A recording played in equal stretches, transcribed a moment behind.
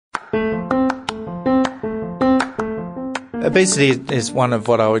Obesity is one of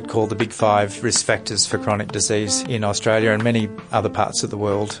what I would call the big five risk factors for chronic disease in Australia and many other parts of the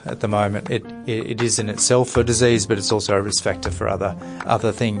world at the moment. It is in itself a disease, but it's also a risk factor for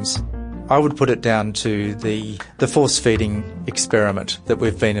other things. I would put it down to the force-feeding experiment that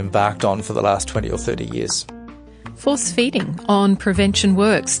we've been embarked on for the last 20 or 30 years. Force Feeding on Prevention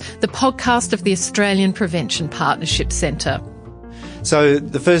Works, the podcast of the Australian Prevention Partnership Centre. So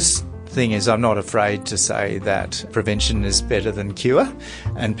the first thing is I'm not afraid to say that prevention is better than cure,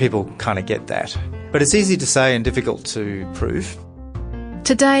 and people kind of get that. But it's easy to say and difficult to prove.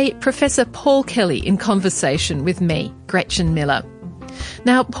 Today, Professor Paul Kelly in conversation with me, Gretchen Miller.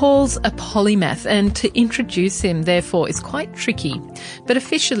 Now, Paul's a polymath, and to introduce him, therefore, is quite tricky. But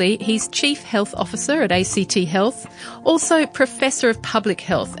officially, he's Chief Health Officer at ACT Health, also Professor of Public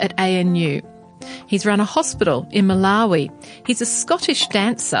Health at ANU. He's run a hospital in Malawi. He's a Scottish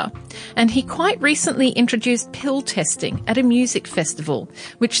dancer, and he quite recently introduced pill testing at a music festival,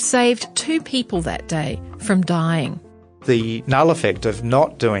 which saved 2 people that day from dying. The null effect of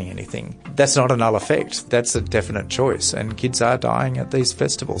not doing anything, that's not a null effect. That's a definite choice. And kids are dying at these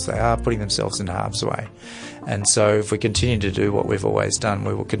festivals. They are putting themselves in harm's way. And so if we continue to do what we've always done,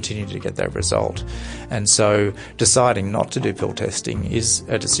 we will continue to get that result. And so deciding not to do pill testing is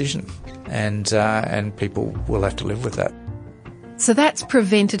a decision. And people will have to live with that. So that's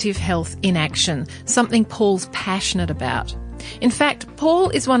preventative health in action, something Paul's passionate about. In fact,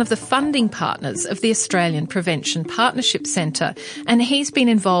 Paul is one of the funding partners of the Australian Prevention Partnership Centre, and he's been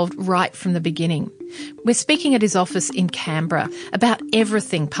involved right from the beginning. We're speaking at his office in Canberra about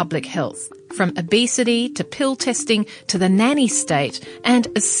everything public health, from obesity to pill testing to the nanny state, and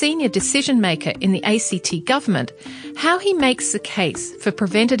as senior decision maker in the ACT government, how he makes the case for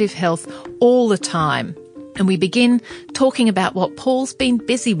preventative health all the time. And we begin talking about what Paul's been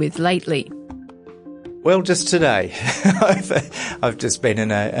busy with lately. Well, just today, I've just been in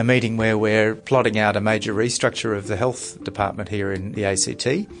a meeting where we're plotting out a major restructure of the health department here in the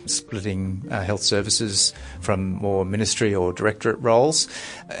ACT, splitting health services from more ministry or directorate roles.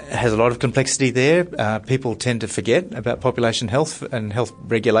 It has a lot of complexity there. People tend to forget about population health and health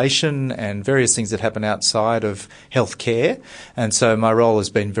regulation and various things that happen outside of health care. And so my role has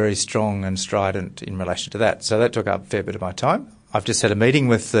been very strong and strident in relation to that. So that took up a fair bit of my time. I've just had a meeting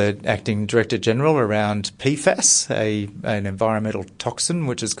with the Acting Director General around PFAS, an environmental toxin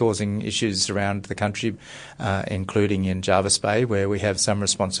which is causing issues around the country, including in Jervis Bay, where we have some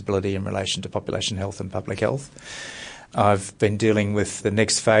responsibility in relation to population health and public health. I've been dealing with the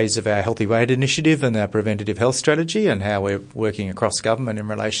next phase of our Healthy Weight initiative and our preventative health strategy and how we're working across government in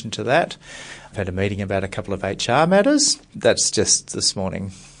relation to that. I've had a meeting about a couple of HR matters. That's just this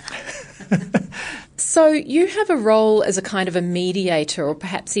morning. So you have a role as a kind of a mediator or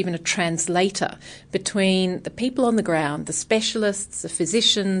perhaps even a translator between the people on the ground, the specialists, the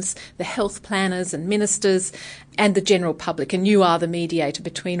physicians, the health planners and ministers and the general public, and you are the mediator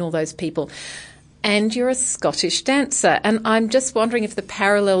between all those people. And you're a Scottish dancer, and I'm just wondering if the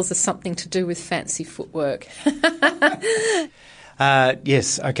parallels are something to do with fancy footwork.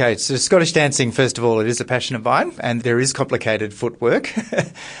 Yes, okay. So Scottish dancing, first of all, it is a passion of mine, and there is complicated footwork,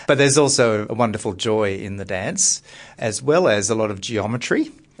 but there's also a wonderful joy in the dance, as well as a lot of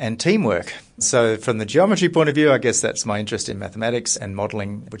geometry and teamwork. So from the geometry point of view, I guess that's my interest in mathematics and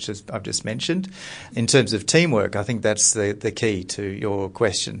modelling, which I've just mentioned. In terms of teamwork, I think that's the key to your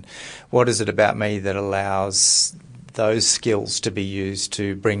question. What is it about me that allows those skills to be used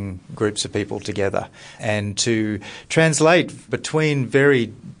to bring groups of people together and to translate between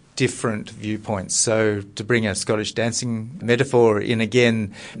very different viewpoints? So to bring a Scottish dancing metaphor in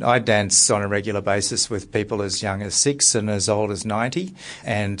again, I dance on a regular basis with people as young as 6 and as old as 90,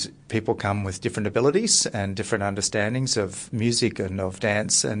 and people come with different abilities and different understandings of music and of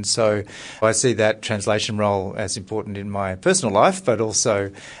dance. And so I see that translation role as important in my personal life, but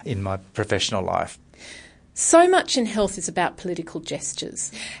also in my professional life. So much in health is about political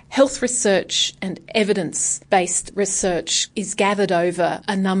gestures. Health research and evidence-based research is gathered over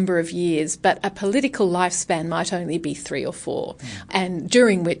a number of years, but a political lifespan might only be 3 or 4, and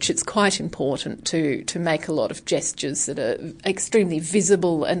during which it's quite important to make a lot of gestures that are extremely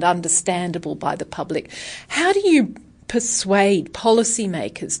visible and understandable by the public. How do you persuade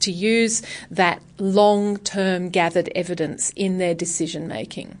policymakers to use that long-term gathered evidence in their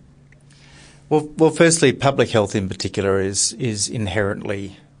decision-making? Well, firstly, public health in particular is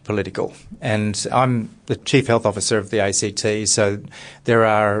inherently political. And I'm the Chief Health Officer of the ACT, so there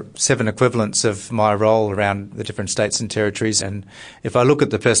are 7 equivalents of my role around the different states and territories. And if I look at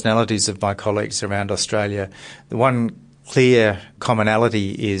the personalities of my colleagues around Australia, the one clear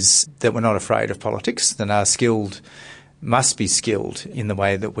commonality is that we're not afraid of politics and are skilled must be skilled in the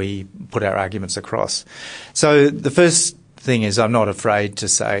way that we put our arguments across. So the first thing is I'm not afraid to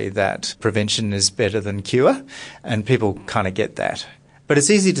say that prevention is better than cure, and people kind of get that. But it's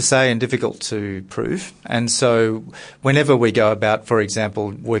easy to say and difficult to prove. And so whenever we go about, for example,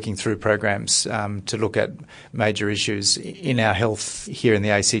 working through programs to look at major issues in our health here in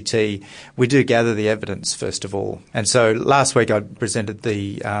the ACT, we do gather the evidence first of all. And so last week I presented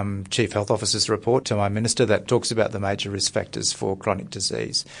the Chief Health Officer's report to my minister that talks about the major risk factors for chronic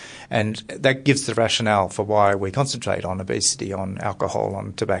disease. And that gives the rationale for why we concentrate on obesity, on alcohol,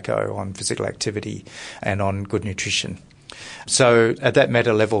 on tobacco, on physical activity, and on good nutrition. So at that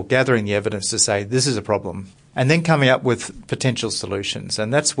meta level, gathering the evidence to say this is a problem and then coming up with potential solutions.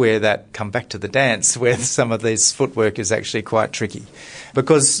 And that's where that come back to the dance, where some of this footwork is actually quite tricky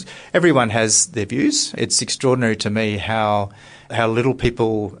because everyone has their views. It's extraordinary to me how little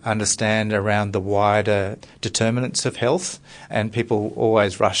people understand around the wider determinants of health, and people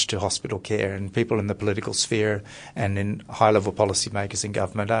always rush to hospital care, and people in the political sphere and in high-level policymakers in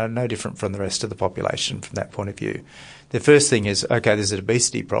government are no different from the rest of the population from that point of view. The first thing is, okay, there's an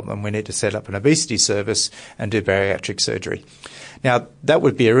obesity problem. We need to set up an obesity service and do bariatric surgery. Now, that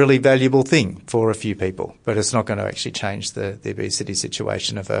would be a really valuable thing for a few people, but it's not going to actually change the obesity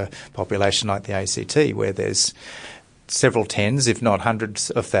situation of a population like the ACT, where there's several tens, if not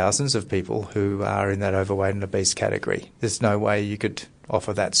hundreds of thousands of people who are in that overweight and obese category. There's no way you could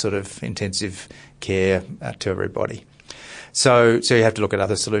offer that sort of intensive care to everybody. So you have to look at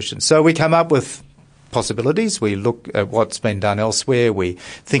other solutions. So we come up with possibilities. We look at what's been done elsewhere. We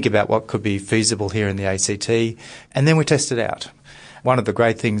think about what could be feasible here in the ACT, and then we test it out. One of the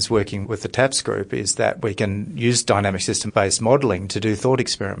great things working with the TAPS group is that we can use dynamic system-based modelling to do thought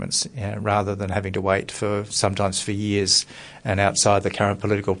experiments rather than having to wait sometimes for years and outside the current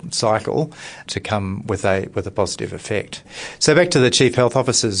political cycle to come with a positive effect. So back to the Chief Health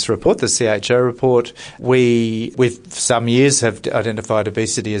Officer's report, the CHO report, we with some years have identified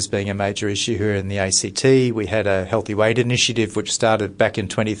obesity as being a major issue here in the ACT. We had a Healthy Weight initiative which started back in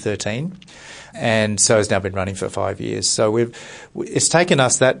 2013. And so has now been running for 5 years. So it's taken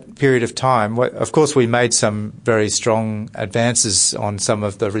us that period of time. Of course, we made some very strong advances on some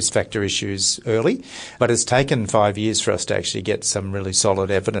of the risk factor issues early, but it's taken 5 years for us to actually get some really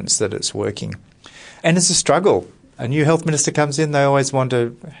solid evidence that it's working. And it's a struggle. A new health minister comes in, they always want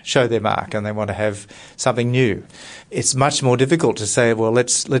to show their mark and they want to have something new. It's much more difficult to say, well,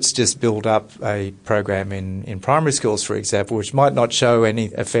 let's just build up a program in primary schools, for example, which might not show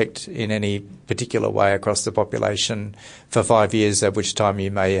any effect in any particular way across the population for 5 years, at which time you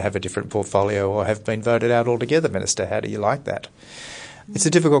may have a different portfolio or have been voted out altogether, Minister. How do you like that? It's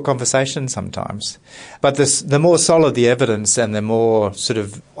a difficult conversation sometimes. But the more solid the evidence and the more sort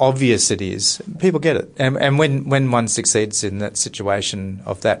of obvious it is, people get it. And when one succeeds in that situation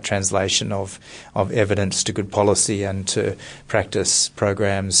of that translation of evidence to good policy and to practice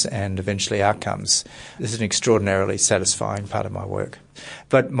programs and eventually outcomes, this is an extraordinarily satisfying part of my work.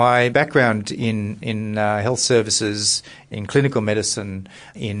 But my background in health services, in clinical medicine,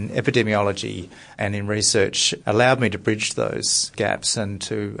 in epidemiology and in research allowed me to bridge those gaps and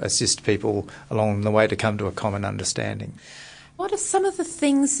to assist people along the way to come to a common understanding. What are some of the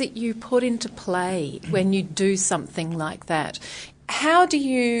things that you put into play when you do something like that? How do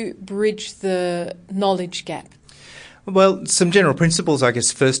you bridge the knowledge gap? Well, some general principles, I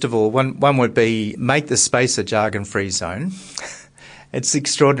guess, first of all. One would be make the space a jargon-free zone. It's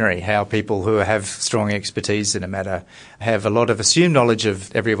extraordinary how people who have strong expertise in a matter have a lot of assumed knowledge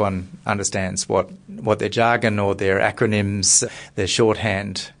of everyone understands what their jargon or their acronyms, their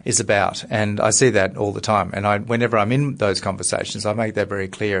shorthand is about. And I see that all the time. And whenever I'm in those conversations, I make that very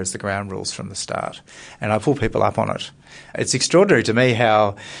clear as the ground rules from the start. And I pull people up on it. It's extraordinary to me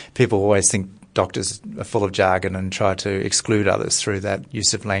how people always think doctors are full of jargon and try to exclude others through that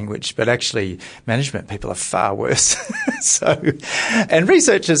use of language. But actually, management people are far worse. And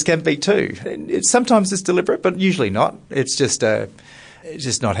researchers can be too. Sometimes it's deliberate, but usually not. It's just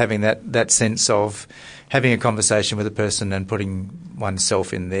not having that sense of having a conversation with a person and putting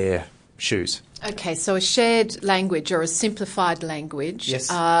oneself in their shoes. Okay, so a shared language or a simplified language.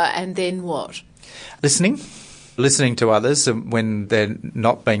 Yes. And then what? Listening to others when they're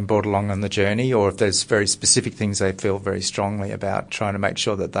not being brought along on the journey, or if there's very specific things they feel very strongly about, trying to make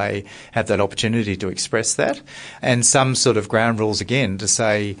sure that they have that opportunity to express that. And some sort of ground rules again to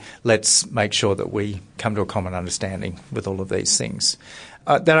say, let's make sure that we come to a common understanding with all of these things.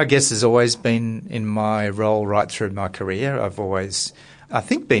 That, I guess, has always been in my role right through my career. I've always, I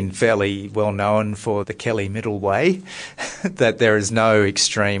think, been fairly well known for the Kelly middle way, that there is no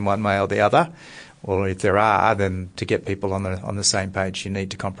extreme one way or the other. Or if there are, then to get people on the same page, you need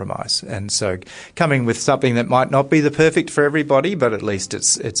to compromise. And so coming with something that might not be the perfect for everybody, but at least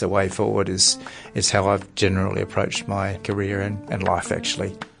it's a way forward is how I've generally approached my career and life,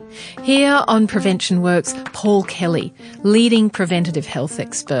 actually. Here on Prevention Works, Paul Kelly, leading preventative health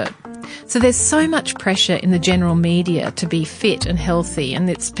expert. So there's so much pressure in the general media to be fit and healthy, and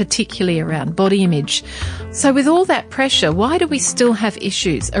it's particularly around body image. So with all that pressure, why do we still have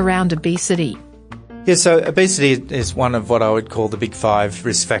issues around obesity? Yeah, so obesity is one of what I would call the big 5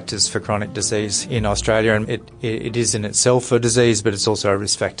 risk factors for chronic disease in Australia, and it is in itself a disease, but it's also a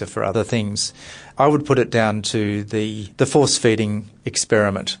risk factor for other things. I would put it down to the force-feeding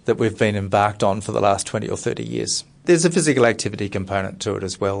experiment that we've been embarked on for the last 20 or 30 years. There's a physical activity component to it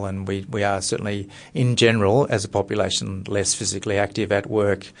as well, and we are certainly, in general, as a population, less physically active at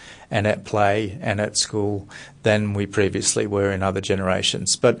work and at play and at school than we previously were in other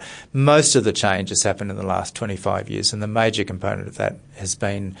generations. But most of the change has happened in the last 25 years, and the major component of that has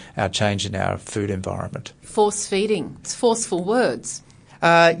been our change in our food environment. Force feeding. It's forceful words.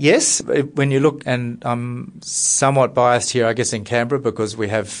 Yes, when you look, and I'm somewhat biased here, I guess, in Canberra, because we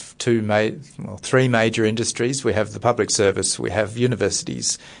have 3 major industries. We have the public service, we have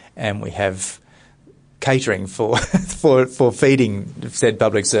universities, and we have catering for feeding said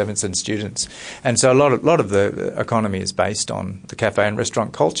public servants and students. And so a lot of the economy is based on the cafe and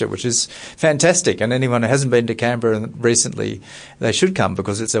restaurant culture, which is fantastic. And anyone who hasn't been to Canberra recently, they should come,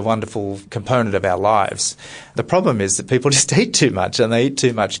 because it's a wonderful component of our lives. The problem is that people just eat too much, and they eat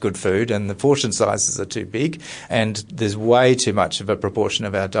too much good food, and the portion sizes are too big, and there's way too much of a proportion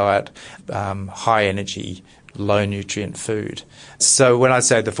of our diet, high energy, low nutrient food. So when I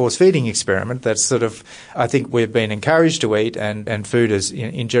say the force feeding experiment, that's sort of, I think we've been encouraged to eat, and food has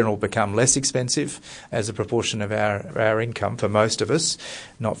in general become less expensive as a proportion of our income for most of us,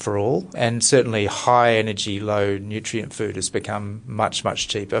 not for all. And certainly high energy, low nutrient food has become much, much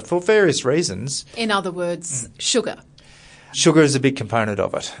cheaper for various reasons. In other words, sugar. Sugar is a big component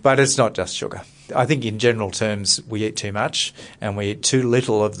of it, but it's not just sugar. I think in general terms we eat too much, and we eat too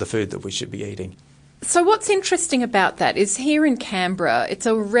little of the food that we should be eating. So what's interesting about that is here in Canberra, it's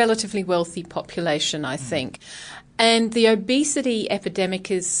a relatively wealthy population, I think. And the obesity epidemic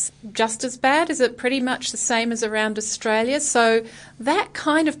is just as bad. Is it pretty much the same as around Australia? So that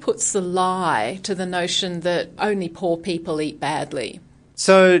kind of puts the lie to the notion that only poor people eat badly.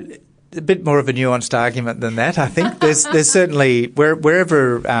 So a bit more of a nuanced argument than that, I think. There's certainly,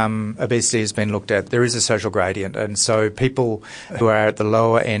 wherever obesity has been looked at, there is a social gradient. And so people who are at the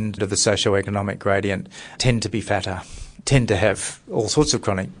lower end of the socioeconomic gradient tend to be fatter, tend to have all sorts of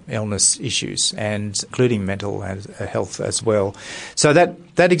chronic illness issues, and including mental health as well. So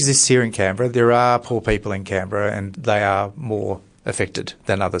that exists here in Canberra. There are poor people in Canberra, and they are more affected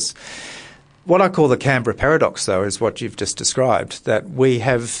than others. What I call the Canberra paradox, though, is what you've just described, that we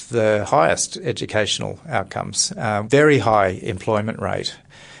have the highest educational outcomes, very high employment rate,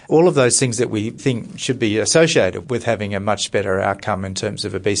 all of those things that we think should be associated with having a much better outcome in terms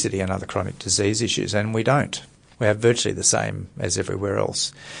of obesity and other chronic disease issues, and we don't. We have virtually the same as everywhere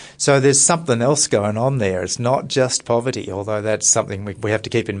else. So there's something else going on there. It's not just poverty, although that's something we have to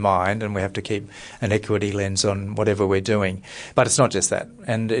keep in mind, and we have to keep an equity lens on whatever we're doing. But it's not just that.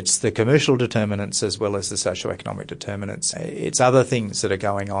 And it's the commercial determinants as well as the socioeconomic determinants. It's other things that are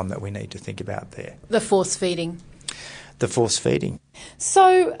going on that we need to think about there. The force feeding. The force feeding.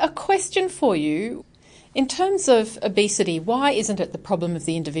 So a question for you. In terms of obesity, why isn't it the problem of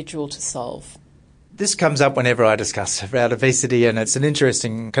the individual to solve? This comes up whenever I discuss about obesity, and it's an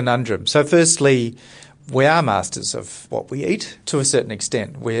interesting conundrum. So firstly, we are masters of what we eat to a certain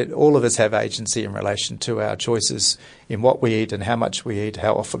extent. All of us have agency in relation to our choices in what we eat and how much we eat,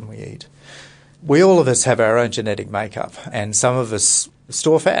 how often we eat. All of us have our own genetic makeup, and some of us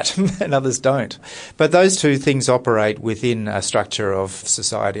store fat and others don't. But those two things operate within a structure of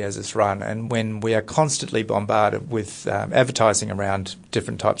society as it's run. And when we are constantly bombarded with advertising around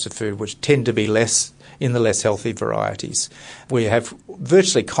different types of food, which tend to be less in the less healthy varieties, we have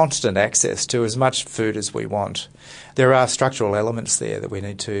virtually constant access to as much food as we want. There are structural elements there that we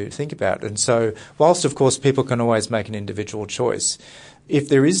need to think about. And so whilst, of course, people can always make an individual choice, if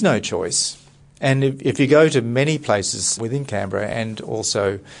there is no choice, and if you go to many places within Canberra and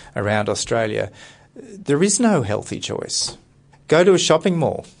also around Australia, there is no healthy choice. Go to a shopping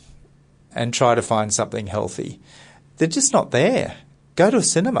mall and try to find something healthy. They're just not there. Go to a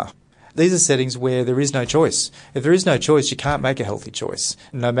cinema. These are settings where there is no choice. If there is no choice, you can't make a healthy choice,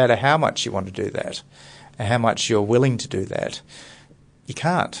 no matter how much you want to do that and how much you're willing to do that. You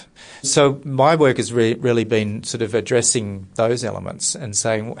can't. So my work has really been sort of addressing those elements and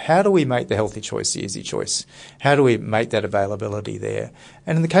saying, how do we make the healthy choice the easy choice? How do we make that availability there?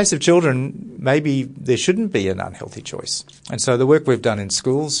 And in the case of children, maybe there shouldn't be an unhealthy choice. And so the work we've done in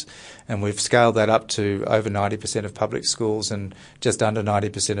schools, and we've scaled that up to over 90% of public schools and just under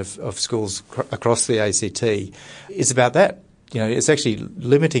 90% of schools across the ACT, is about that. It's actually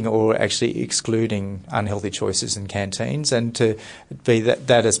limiting or actually excluding unhealthy choices in canteens, and to be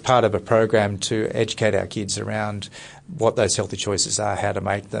that as part of a program to educate our kids around what those healthy choices are, how to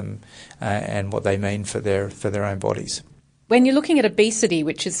make them, and what they mean for their own bodies. When you're looking at obesity,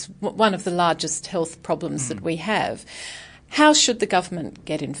 which is one of the largest health problems that we have, how should the government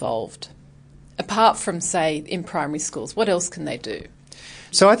get involved? Apart from, say, in primary schools, what else can they do?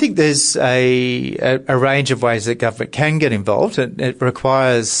 So I think there's a range of ways that government can get involved. It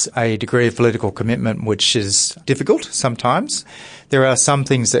requires a degree of political commitment, which is difficult sometimes. There are some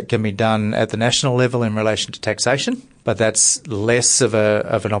things that can be done at the national level in relation to taxation, but that's less of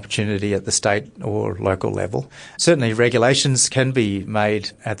an opportunity at the state or local level. Certainly regulations can be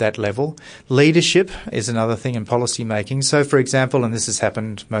made at that level. Leadership is another thing in policy making. So, for example, and this has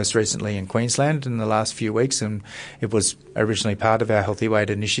happened most recently in Queensland in the last few weeks, and it was originally part of our Healthy Weight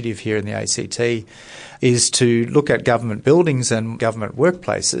initiative here in the ACT, is to look at government buildings and government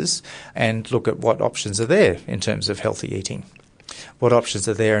workplaces and look at what options are there in terms of healthy eating. What options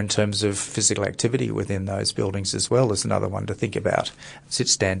are there in terms of physical activity within those buildings as well is another one to think about.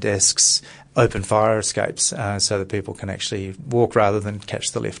 Sit-stand desks, open fire escapes, so that people can actually walk rather than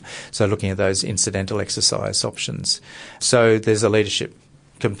catch the lift. So looking at those incidental exercise options. So there's a leadership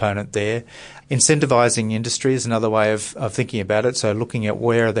component there. Incentivising industry is another way of thinking about it. So looking at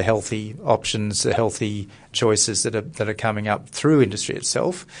where are the healthy options, the healthy choices that are coming up through industry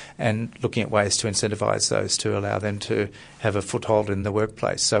itself, and looking at ways to incentivise those to allow them to have a foothold in the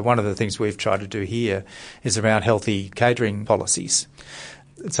workplace. So one of the things we've tried to do here is around healthy catering policies.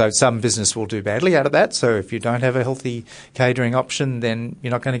 So some business will do badly out of that. So if you don't have a healthy catering option, then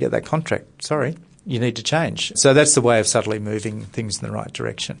you're not going to get that contract. Sorry. You need to change. So that's the way of subtly moving things in the right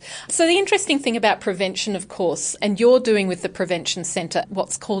direction. So the interesting thing about prevention, of course, and you're doing with the Prevention Centre,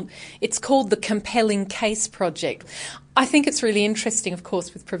 it's called the Compelling Case Project. I think it's really interesting, of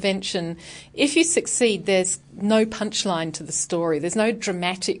course, with prevention. If you succeed, there's no punchline to the story. There's no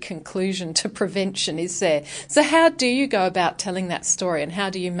dramatic conclusion to prevention, is there? So how do you go about telling that story, and how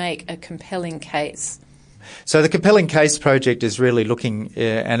do you make a compelling case? So the Compelling Case Project is really looking,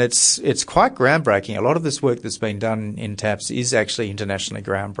 and it's quite groundbreaking. A lot of this work that's been done in TAPS is actually internationally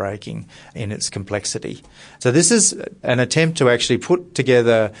groundbreaking in its complexity. So this is an attempt to actually put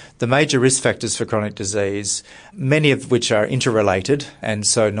together the major risk factors for chronic disease, many of which are interrelated and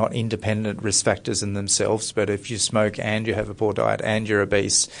so not independent risk factors in themselves. But if you smoke and you have a poor diet and you're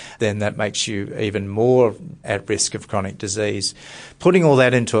obese, then that makes you even more at risk of chronic disease. Putting all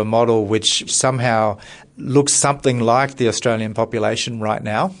that into a model which somehow looks something like the Australian population right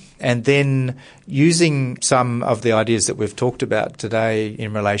now, and then using some of the ideas that we've talked about today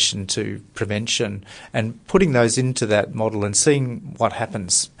in relation to prevention and putting those into that model and seeing what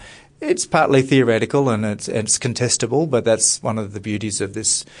happens. It's partly theoretical and it's contestable, but that's one of the beauties of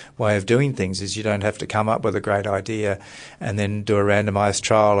this way of doing things, is you don't have to come up with a great idea and then do a randomised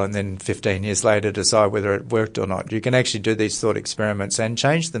trial and then 15 years later decide whether it worked or not. You can actually do these thought experiments and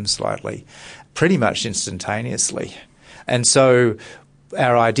change them slightly, pretty much instantaneously. And so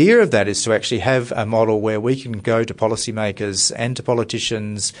our idea of that is to actually have a model where we can go to policymakers and to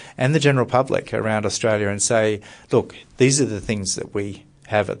politicians and the general public around Australia and say, look, these are the things that we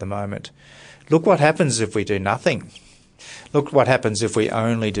have at the moment. Look what happens if we do nothing. Look what happens if we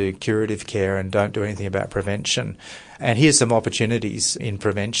only do curative care and don't do anything about prevention. And here's some opportunities in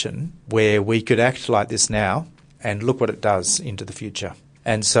prevention where we could act like this now and look what it does into the future.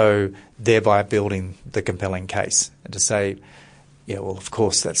 And so thereby building the compelling case and to say, yeah, well, of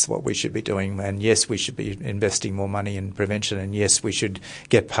course, that's what we should be doing. And yes, we should be investing more money in prevention. And yes, we should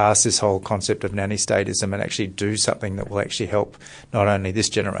get past this whole concept of nanny statism and actually do something that will actually help not only this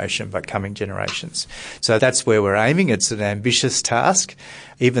generation, but coming generations. So that's where we're aiming. It's an ambitious task.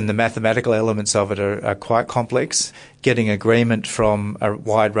 Even the mathematical elements of it are quite complex. Getting agreement from a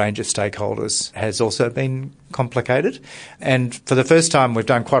wide range of stakeholders has also been complicated. And for the first time, we've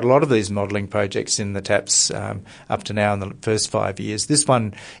done quite a lot of these modelling projects in the TAPS up to now in the first 5 years. This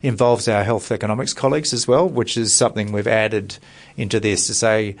one involves our health economics colleagues as well, which is something we've added into this to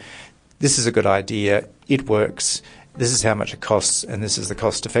say, this is a good idea, it works, this is how much it costs, and this is the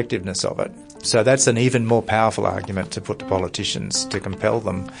cost effectiveness of it. So that's an even more powerful argument to put to politicians to compel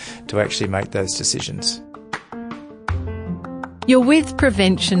them to actually make those decisions. You're with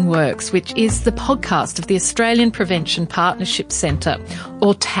Prevention Works, which is the podcast of the Australian Prevention Partnership Centre,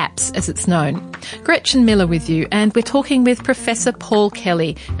 or TAPS as it's known. Gretchen Miller with you, and we're talking with Professor Paul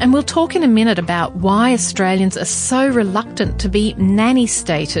Kelly, and we'll talk in a minute about why Australians are so reluctant to be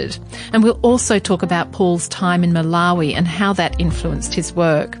nanny-stated. And we'll also talk about Paul's time in Malawi and how that influenced his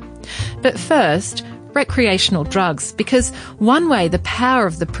work. But first, recreational drugs, because one way the power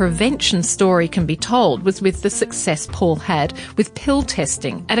of the prevention story can be told was with the success Paul had with pill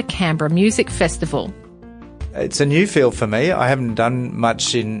testing at a Canberra music festival. It's a new field for me. I haven't done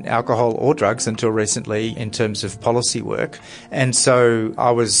much in alcohol or drugs until recently in terms of policy work. And so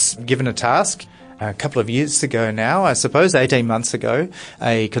I was given a task a couple of years ago now, I suppose 18 months ago,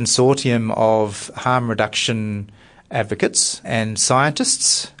 a consortium of harm reduction advocates and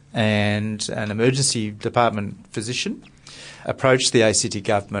scientists and an emergency department physician approached the ACT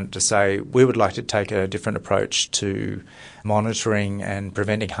government to say we would like to take a different approach to monitoring and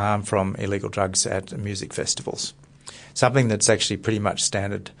preventing harm from illegal drugs at music festivals. Something that's actually pretty much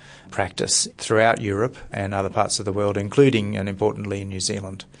standard practice throughout Europe and other parts of the world, including and importantly in New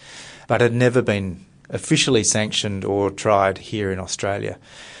Zealand, but had never been officially sanctioned or tried here in Australia.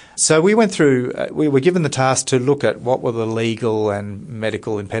 So we went through, we were given the task to look at what were the legal and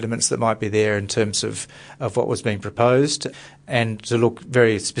medical impediments that might be there in terms of what was being proposed, and to look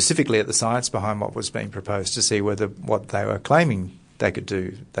very specifically at the science behind what was being proposed to see whether what they were claiming they could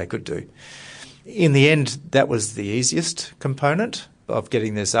do. In the end, that was the easiest component of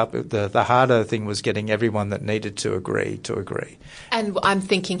getting this up. The harder thing was getting everyone that needed to agree. And I'm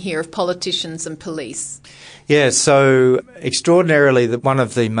thinking here of politicians and police. Yeah, so extraordinarily, one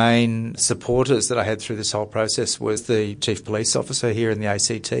of the main supporters that I had through this whole process was the Chief Police Officer here in the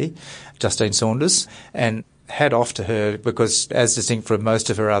ACT, Justine Saunders, and hat off to her because, as distinct from most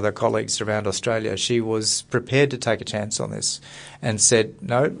of her other colleagues around Australia, she was prepared to take a chance on this and said,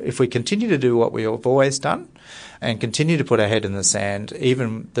 no, if we continue to do what we have always done and continue to put our head in the sand,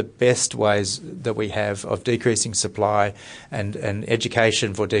 even the best ways that we have of decreasing supply and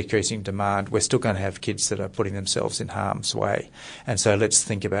education for decreasing demand, we're still going to have kids that are putting themselves in harm's way. And so let's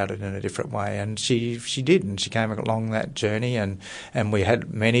think about it in a different way. And she did, and she came along that journey, and we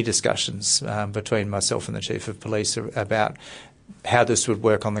had many discussions between myself and the Chief of Police about how this would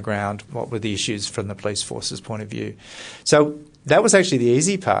work on the ground, what were the issues from the police force's point of view. So that was actually the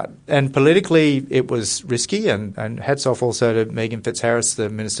easy part. And politically, it was risky. And hats off also to Megan Fitzharris, the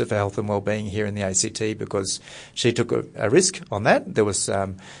Minister for Health and Wellbeing here in the ACT, because she took a risk on that. There was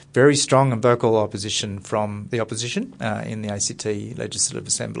very strong and vocal opposition from the opposition in the ACT Legislative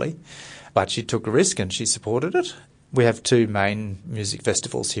Assembly. But she took a risk and she supported it. We have two main music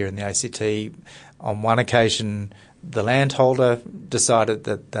festivals here in the ACT. On one occasion, the landholder decided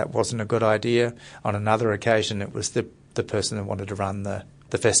that that wasn't a good idea. On another occasion, it was the person that wanted to run the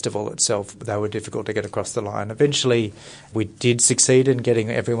festival itself. They were difficult to get across the line. Eventually, we did succeed in getting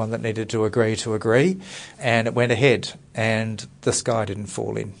everyone that needed to agree, and it went ahead, and the sky didn't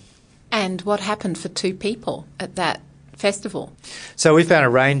fall in. And what happened for two people at that festival? So we found a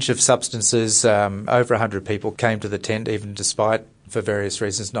range of substances. Over 100 people came to the tent, even despite, for various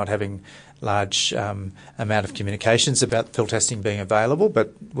reasons, not having large amount of communications about pill testing being available,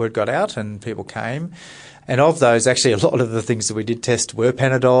 but word got out and people came. And of those, actually, a lot of the things that we did test were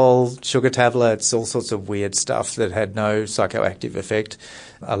Panadol, sugar tablets, all sorts of weird stuff that had no psychoactive effect.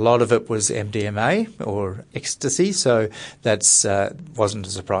 A lot of it was MDMA or ecstasy, so that's wasn't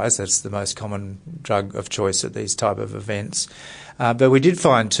a surprise. That's the most common drug of choice at these type of events. But we did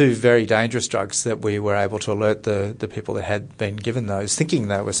find two very dangerous drugs that we were able to alert the people that had been given those, thinking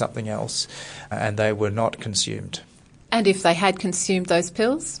they were something else, and they were not consumed. And if they had consumed those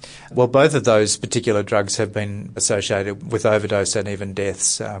pills? Well, both of those particular drugs have been associated with overdose and even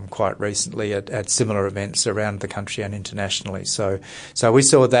deaths quite recently at similar events around the country and internationally. So we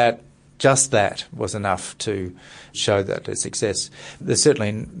saw that just that was enough to show that a success. There's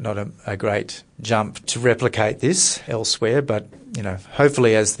certainly not a great jump to replicate this elsewhere, but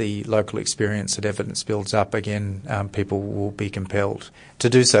hopefully as the local experience and evidence builds up again, people will be compelled to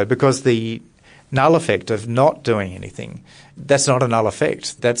do so, because the null effect of not doing anything, that's not a null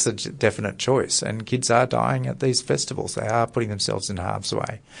effect. That's a definite choice. And kids are dying at these festivals. They are putting themselves in harm's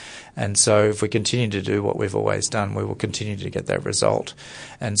way. And so if we continue to do what we've always done, we will continue to get that result.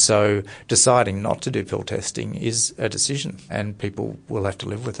 And so deciding not to do pill testing is a decision, and people will have to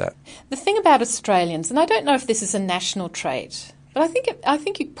live with that. The thing about Australians, and I don't know if this is a national trait, but I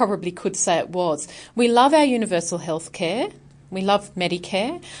think you probably could say it was, we love our universal health care. We love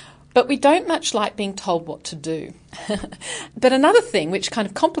Medicare. But we don't much like being told what to do. But another thing which kind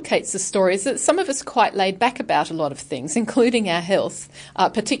of complicates the story is that some of us are quite laid back about a lot of things, including our health,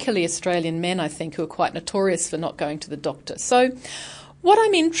 particularly Australian men, I think, who are quite notorious for not going to the doctor. So what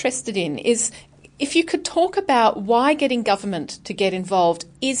I'm interested in is if you could talk about why getting government to get involved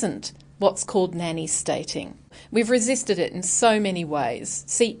isn't what's called nanny stating. We've resisted it in so many ways.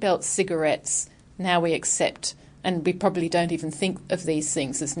 Seatbelts, cigarettes, now we accept. And we probably don't even think of these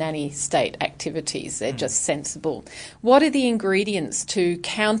things as nanny state activities. They're just sensible. What are the ingredients to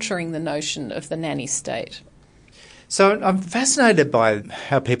countering the notion of the nanny state? So I'm fascinated by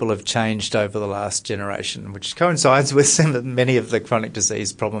how people have changed over the last generation, which coincides with many of the chronic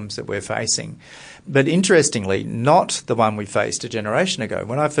disease problems that we're facing. But interestingly, not the one we faced a generation ago.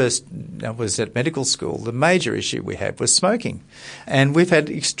 When I first was at medical school, the major issue we had was smoking. And we've had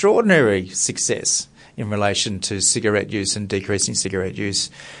extraordinary success in relation to cigarette use and decreasing cigarette use,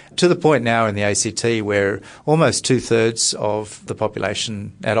 to the point now in the ACT where almost 2/3 of the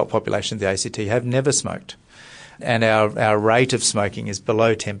population, adult population of the ACT, have never smoked. And our rate of smoking is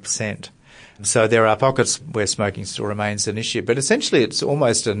below 10%. So there are pockets where smoking still remains an issue, but essentially it's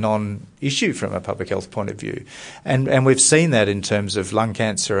almost a non-issue from a public health point of view. And we've seen that in terms of lung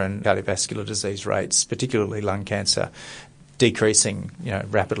cancer and cardiovascular disease rates, particularly lung cancer, decreasing,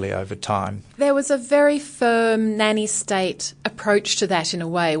 rapidly over time. There was a very firm nanny state approach to that in a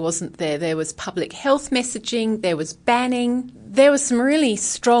way, wasn't there? There was public health messaging, there was banning, there were some really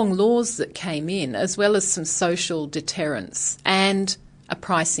strong laws that came in, as well as some social deterrents and a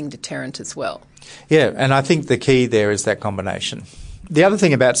pricing deterrent as well. Yeah, and I think the key there is that combination. The other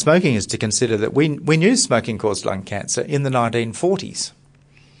thing about smoking is to consider that we knew smoking caused lung cancer in the 1940s.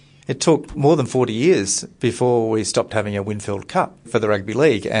 It took more than 40 years before we stopped having a Winfield Cup for the rugby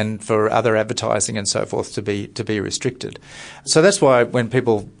league and for other advertising and so forth to be restricted. So that's why when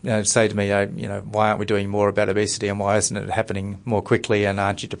people say to me, why aren't we doing more about obesity and why isn't it happening more quickly and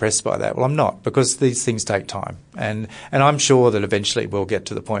aren't you depressed by that? Well, I'm not, because these things take time. And I'm sure that eventually we'll get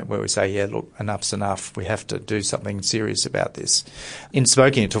to the point where we say, yeah, look, enough's enough. We have to do something serious about this. In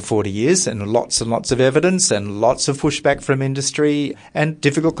smoking, it took 40 years and lots of evidence and lots of pushback from industry and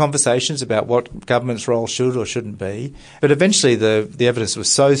difficult conversations about what government's role should or shouldn't be. But eventually the evidence was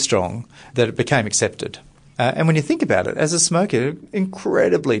so strong that it became accepted. And when you think about it, as a smoker,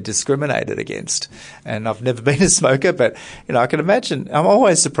 incredibly discriminated against. And I've never been a smoker, but I can imagine. I'm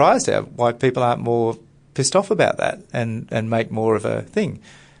always surprised at why people aren't more pissed off about that and make more of a thing.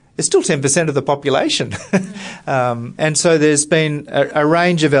 It's still 10% of the population. And so there's been a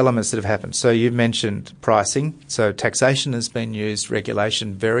range of elements that have happened. So you mentioned pricing. So taxation has been used,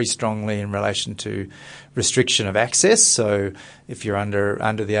 regulation very strongly in relation to restriction of access. So if you're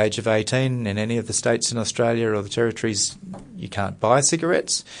under the age of 18 in any of the states in Australia or the territories, you can't buy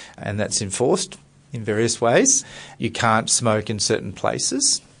cigarettes, and that's enforced in various ways. You can't smoke in certain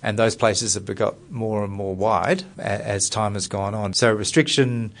places. And those places have got more and more wide as time has gone on. So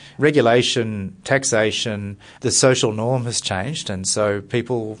restriction, regulation, taxation, the social norm has changed. And so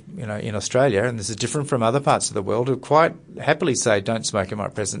people, in Australia, and this is different from other parts of the world, who quite happily say, don't smoke in my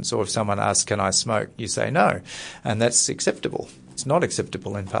presence. Or if someone asks, can I smoke? You say no. And that's acceptable. It's not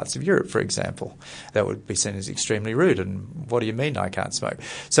acceptable in parts of Europe, for example. That would be seen as extremely rude. And what do you mean I can't smoke?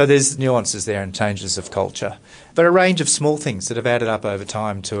 So there's nuances there and changes of culture. But a range of small things that have added up over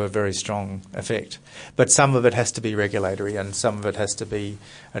time to a very strong effect. But some of it has to be regulatory and some of it has to be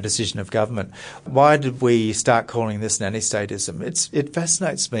a decision of government. Why did we start calling this nanny statism? It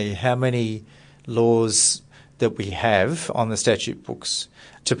fascinates me how many laws that we have on the statute books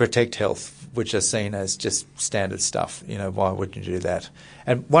to protect health, which are seen as just standard stuff. Why wouldn't you do that?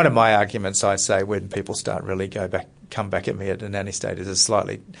 And one of my arguments, I say, when people start really come back at me at a nanny state, is a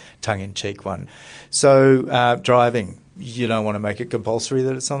slightly tongue-in-cheek one. So driving, you don't want to make it compulsory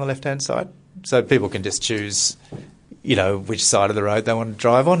that it's on the left-hand side. So people can just choose, which side of the road they want to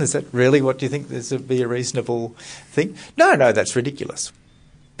drive on. Is that really what do you think this would be a reasonable thing? No, that's ridiculous.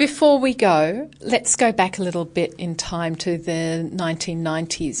 Before we go, let's go back a little bit in time to the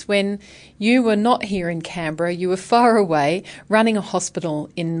 1990s when you were not here in Canberra, you were far away running a hospital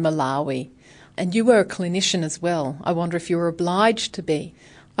in Malawi, and you were a clinician as well. I wonder if you were obliged to be.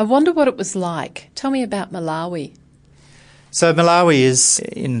 I wonder what it was like. Tell me about Malawi. So Malawi is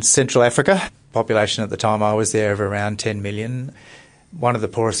in Central Africa. Population at the time I was there of around 10 million. One of the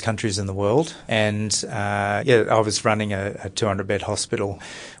poorest countries in the world. And, I was running a 200-bed hospital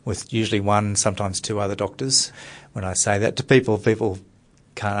with usually one, sometimes two other doctors. When I say that to people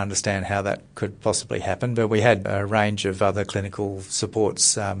can't understand how that could possibly happen. But we had a range of other clinical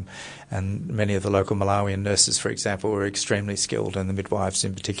supports, and many of the local Malawian nurses, for example, were extremely skilled, and the midwives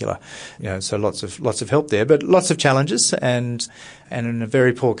in particular. So lots of help there, but lots of challenges, and in a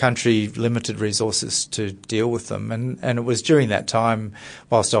very poor country, limited resources to deal with them. And it was during that time,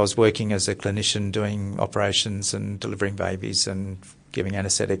 whilst I was working as a clinician doing operations and delivering babies and giving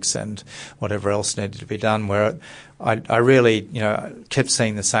anaesthetics and whatever else needed to be done, where I really, kept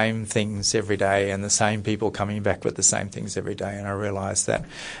seeing the same things every day and the same people coming back with the same things every day. And I realised that,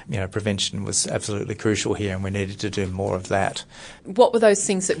 prevention was absolutely crucial here, and we needed to do more of that. What were those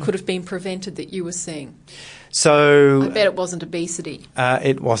things that could have been prevented that you were seeing? So I bet it wasn't obesity.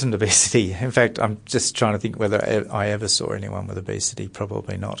 It wasn't obesity. In fact, I'm just trying to think whether I ever saw anyone with obesity.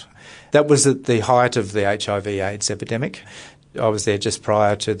 Probably not. That was at the height of the HIV/AIDS epidemic. I was there just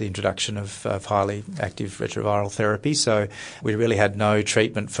prior to the introduction of highly active retroviral therapy, so we really had no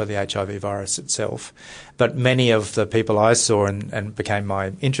treatment for the HIV virus itself. But many of the people I saw and became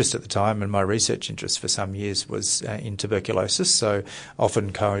my interest at the time, and my research interest for some years, was in tuberculosis, so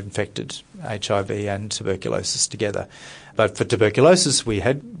often co-infected HIV and tuberculosis together. But for tuberculosis, we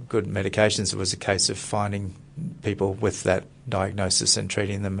had good medications. It was a case of finding people with that diagnosis and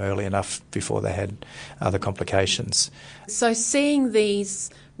treating them early enough before they had other complications. So seeing these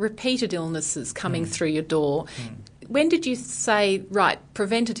repeated illnesses coming through your door, when did you say, right,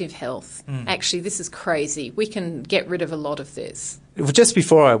 preventative health, actually this is crazy, we can get rid of a lot of this? It was just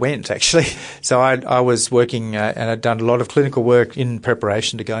before I went, actually. So I was working and I'd done a lot of clinical work in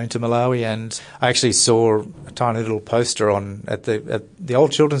preparation to going to Malawi, and I actually saw a tiny little poster at the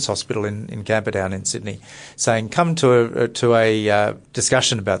old children's hospital in Camperdown in Sydney saying, come to a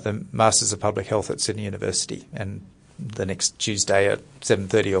discussion about the Masters of Public Health at Sydney University, and the next Tuesday at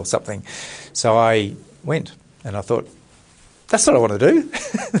 7:30 or something. So I went and I thought, that's what I want to do.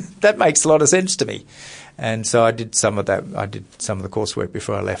 That makes a lot of sense to me. And so I did some of that. I did some of the coursework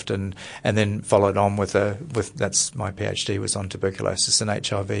before I left, and then followed on with that's my PhD was on tuberculosis and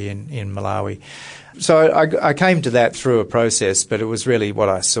HIV in Malawi. So I came to that through a process, but it was really what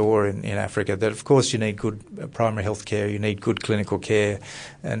I saw in Africa, that of course you need good primary health care, you need good clinical care,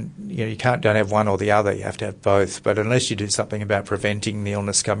 and you don't have one or the other, you have to have both. But unless you do something about preventing the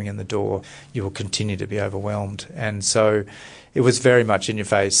illness coming in the door, you will continue to be overwhelmed. And so it was very much in your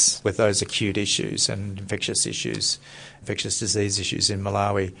face with those acute issues and infectious disease issues in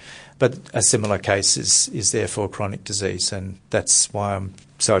Malawi. But a similar case is there for chronic disease, and that's why I'm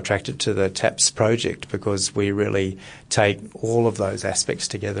so attracted to the TAPS project, because we really take all of those aspects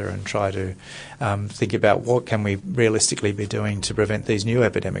together and try to think about what can we realistically be doing to prevent these new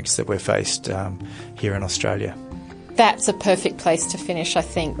epidemics that we're faced here in Australia. That's a perfect place to finish, I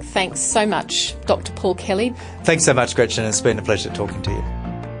think. Thanks so much, Dr. Paul Kelly. Thanks so much, Gretchen. It's been a pleasure talking to you.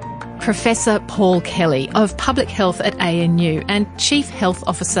 Professor Paul Kelly of Public Health at ANU and Chief Health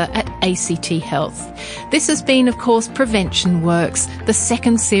Officer at ACT Health. This has been, of course, Prevention Works, the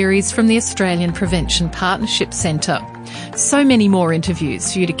second series from the Australian Prevention Partnership Centre. So many more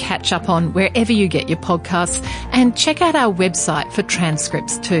interviews for you to catch up on wherever you get your podcasts, and check out our website for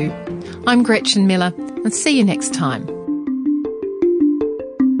transcripts too. I'm Gretchen Miller, and see you next time.